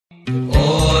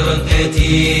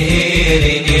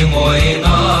تيريني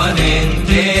موينان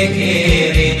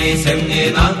انتكيريني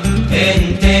سمننا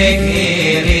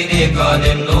انتكيريني قال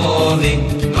النوبي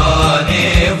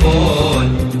قانفون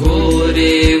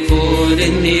قريفون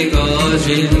النقاش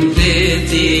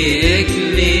انتتي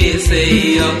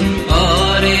اكليسية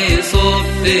قاري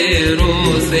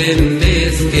صفروس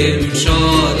النسكم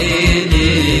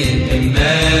شائني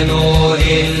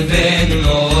إمانوئيل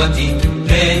بنوتي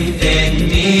بنت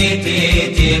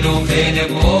الميتي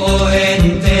نخلبو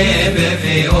انت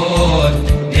بفيون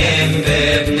نم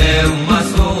بابن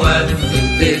مسود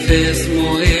انت في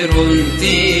اسمه ايرون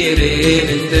تيرين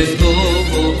انت في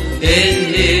طوفو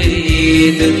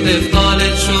النريد انت في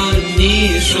طالت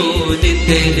شوني شون انت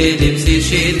لنبسي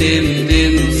شدم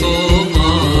نم صوما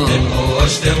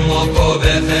نموش تموكو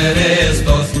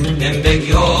بخريستوس نم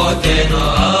بكيوتنا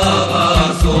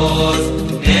أغاسوس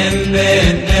نم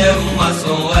بابن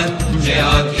مسود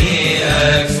جاكي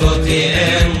أكسوتي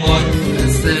أمون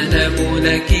السلام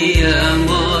لك يا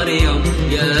مريم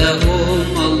يا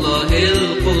أم الله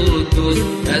القدوس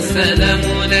السلام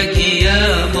لك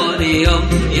يا مريم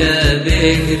يا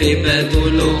بكر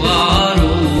بتول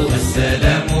وعروس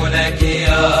السلام لك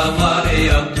يا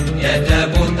مريم يا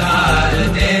تابوت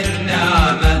عهد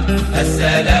النعمة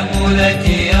السلام لك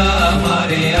يا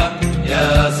مريم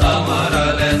يا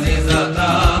ثمرة لذيذة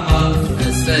طعمة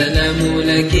السلام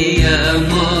لك يا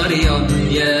مريم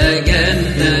يا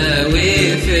جنة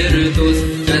وفردوس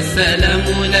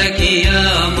السلام لك يا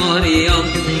مريم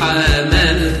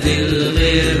حملت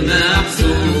الغير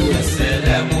محسوس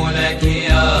السلام لك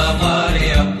يا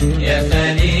مريم يا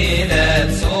خليلة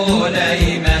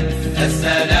سليمان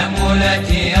السلام لك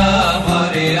يا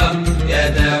مريم يا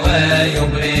دواء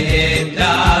يبرئ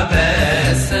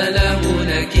التعبان السلام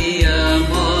لك يا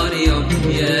مريم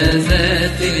يا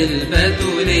ذات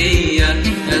البتولية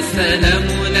السلام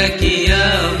لك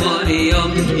يا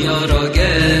مريم يا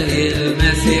رجاء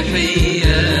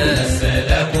المسيحية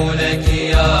السلام لك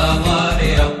يا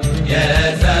مريم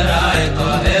يا زرع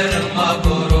طاهر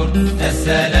مبرور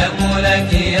السلام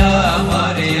لك يا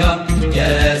مريم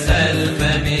يا سلم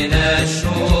من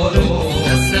الشرور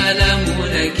السلام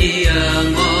لك يا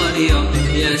مريم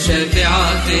يا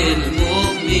شفيعة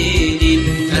المؤمنين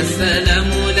السلام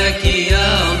لك يا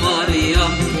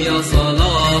مريم يا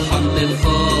صلاحا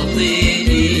للخاطئين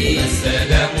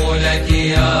السلام لك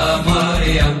يا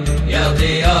مريم يا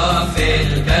ضياء في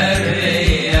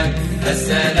البرية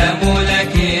السلام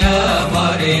لك يا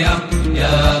مريم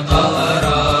يا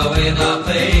طهرة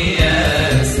ونقية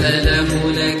السلام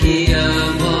لك يا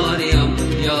مريم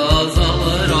يا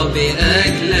زهرة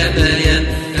بأكل بيان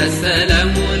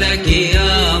السلام لك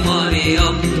يا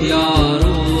مريم يا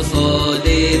عروسة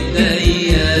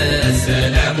للديان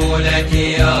السلام لك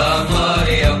يا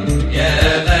مريم يا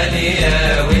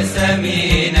غالية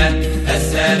وسمينة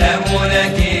السلام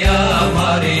لك يا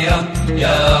مريم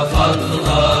يا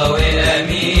فضلة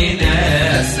وأمينة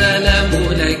السلام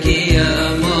لك يا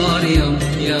مريم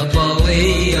يا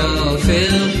قوية في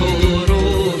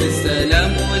الحروب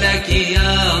السلام لك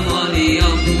يا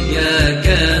مريم يا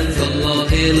كنز الله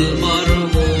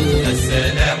المرهوب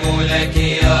السلام لك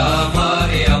يا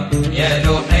مريم يا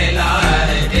لوح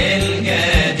العهد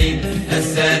الجديد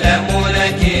السلام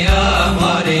لك يا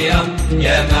مريم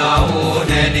يا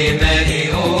معونة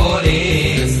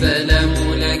لمليوني السلام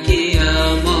لك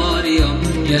يا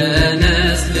مريم يا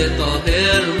نسل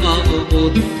طاهر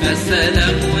مضبوط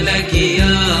السلام لك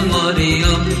يا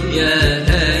مريم يا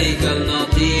هيكل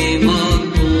نقي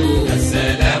مضبوط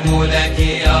السلام لك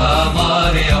يا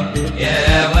مريم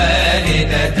يا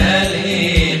والدة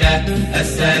الإله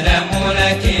السلام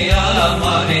لك يا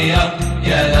مريم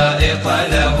يا لائق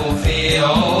له في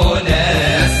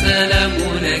علا السلام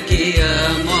لك يا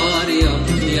مريم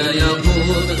يا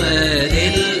يقود غالي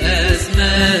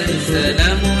الأزمان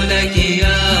السلام لك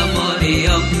يا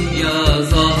مريم يا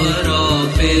زهرة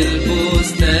في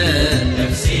البستان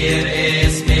تفسير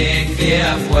اسمك في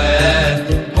أفواه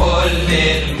كل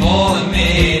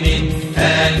المؤمنين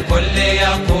الكل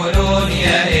يقولون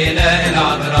يا إله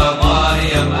العذراء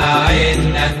مريم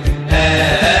أعنا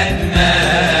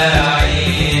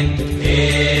أجمعين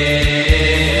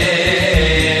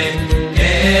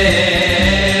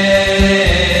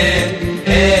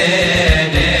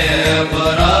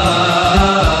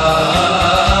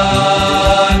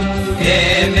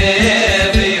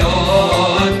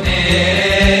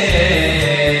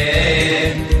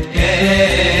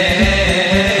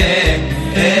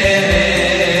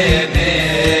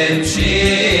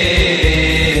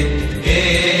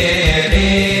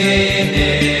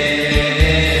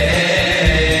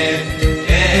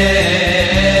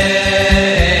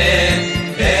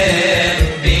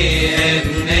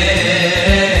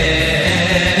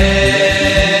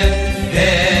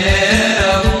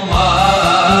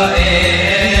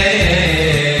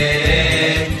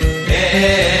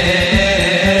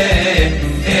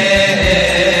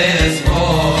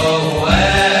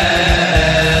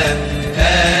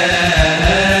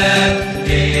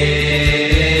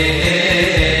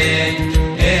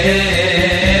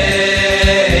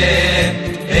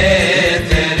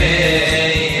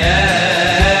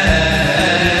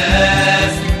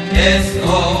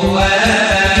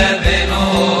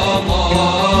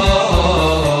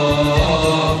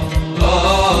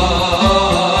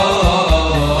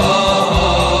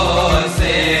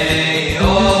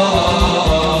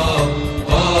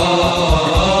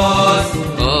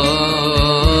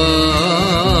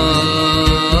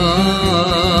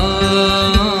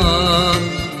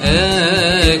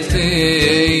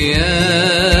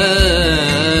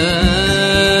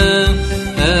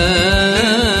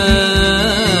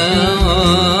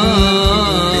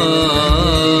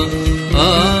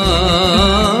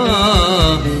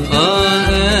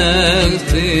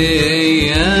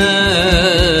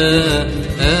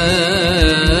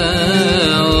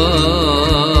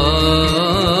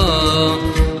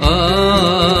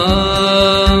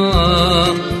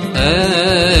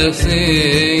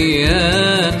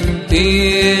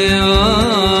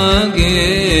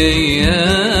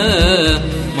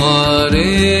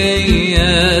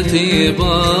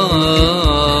يتيبا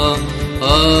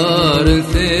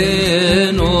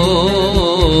أرثنوس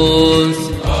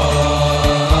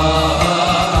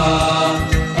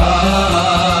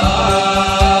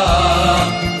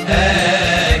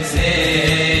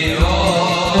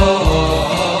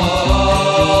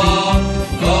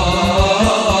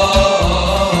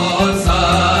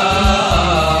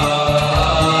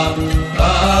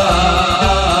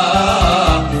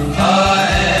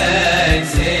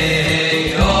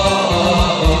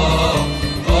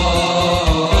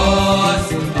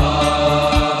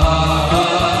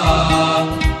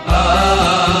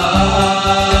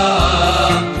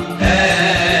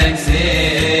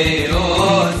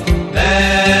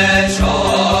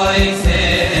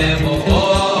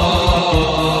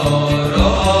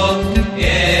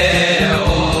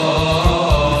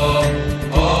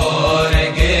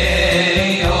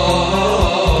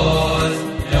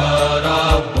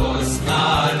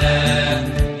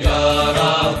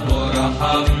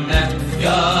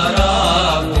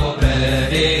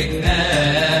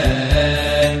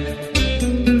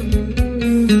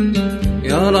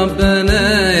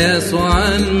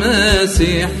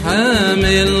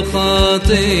حامل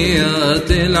خطيئة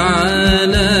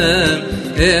العالم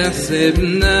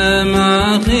احسبنا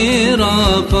مع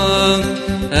خرافك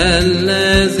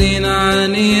الذين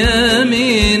عن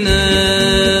يمينك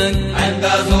عند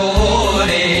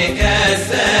ظهورك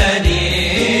الثاني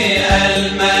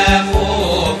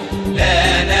المخوف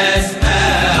لا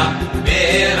نسمع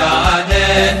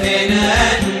برعدة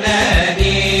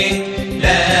أنني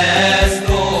لست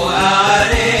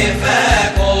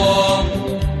أعرفكم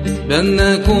بل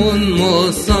نكون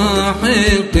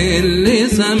مستحق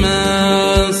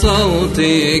لسماع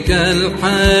صوتك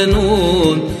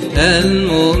الحنون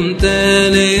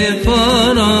الممتلئ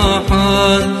فرحا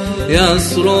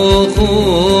يصرخ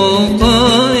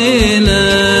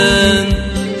قائلا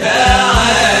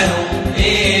تعالوا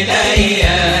إلي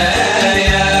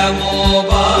يا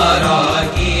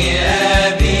مبارك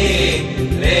أبي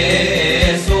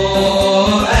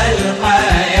رسول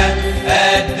الحياة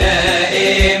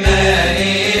الدائمة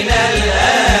إلى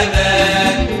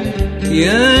الأبد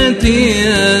يأتي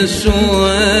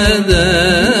الشهداء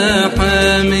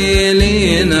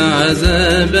حاملين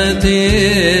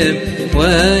عذابتهم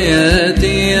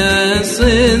ويأتي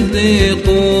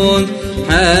الصديقون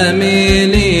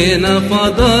حاملين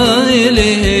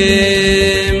فضائلهم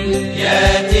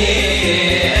يأتي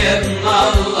ابن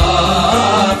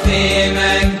الله في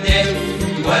مجده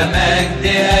ومجد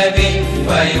أبي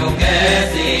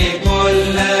ويجازي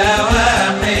كل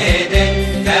واحد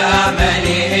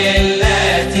كأعماله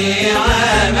التي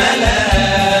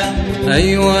عملها.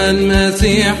 أيها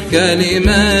المسيح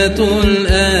كلمات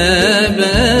الآب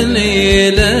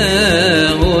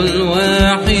الإله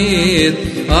الوحيد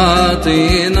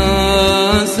أعطينا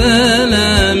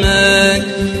سلامك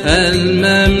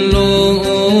المملوء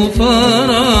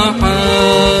فرحا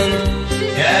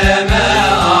كما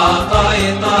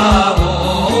أعطيته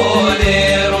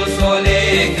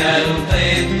لرسلك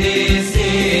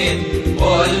القديسين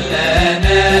قل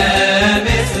لنا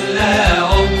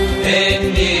مثلهم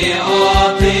إني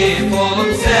أعطيكم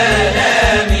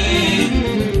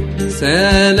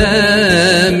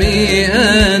سلامي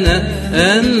أنا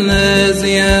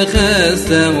الذي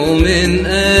أخذته من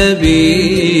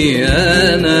أبي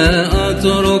أنا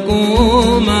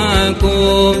أتركه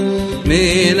معكم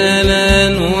من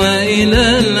الآن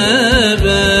وإلى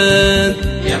الأبد.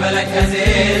 يا ملك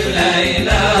هذه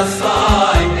الليلة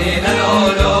الصاعد إلى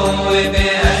العلو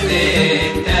بهذه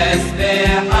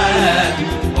التسبيحات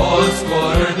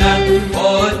اذكرنا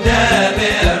قدام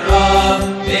الرب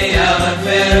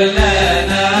ليغفر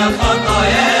لنا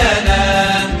خطايانا.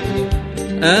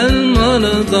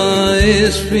 المرضى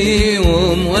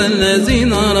اشفيهم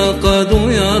والذين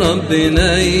رقدوا يا رب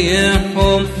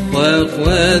نيحهم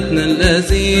واخواتنا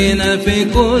الذين في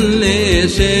كل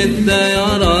شدة يا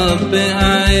رب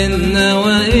أعنا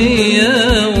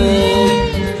وإياهم.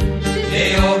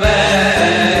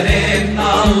 ليباركنا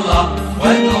الله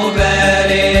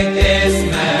ونبارك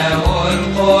اسمه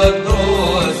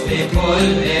القدوس في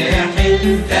كل حين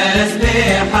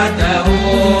تسبيحته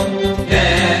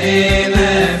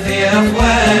دائما في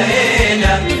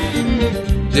أفواهنا.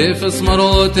 جيف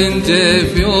اسمروت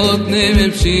جيف يوتنم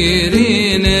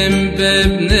بشيرين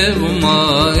بابن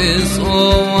بمائس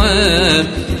أواب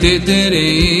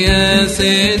تتريا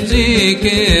سجيك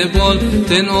بول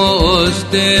تنوش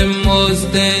تموس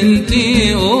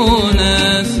تنتي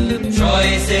أوناس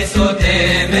شويسي سوتي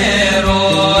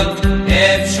ميرون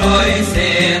اب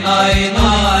شويسي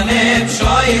ناينان اب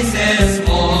شويسي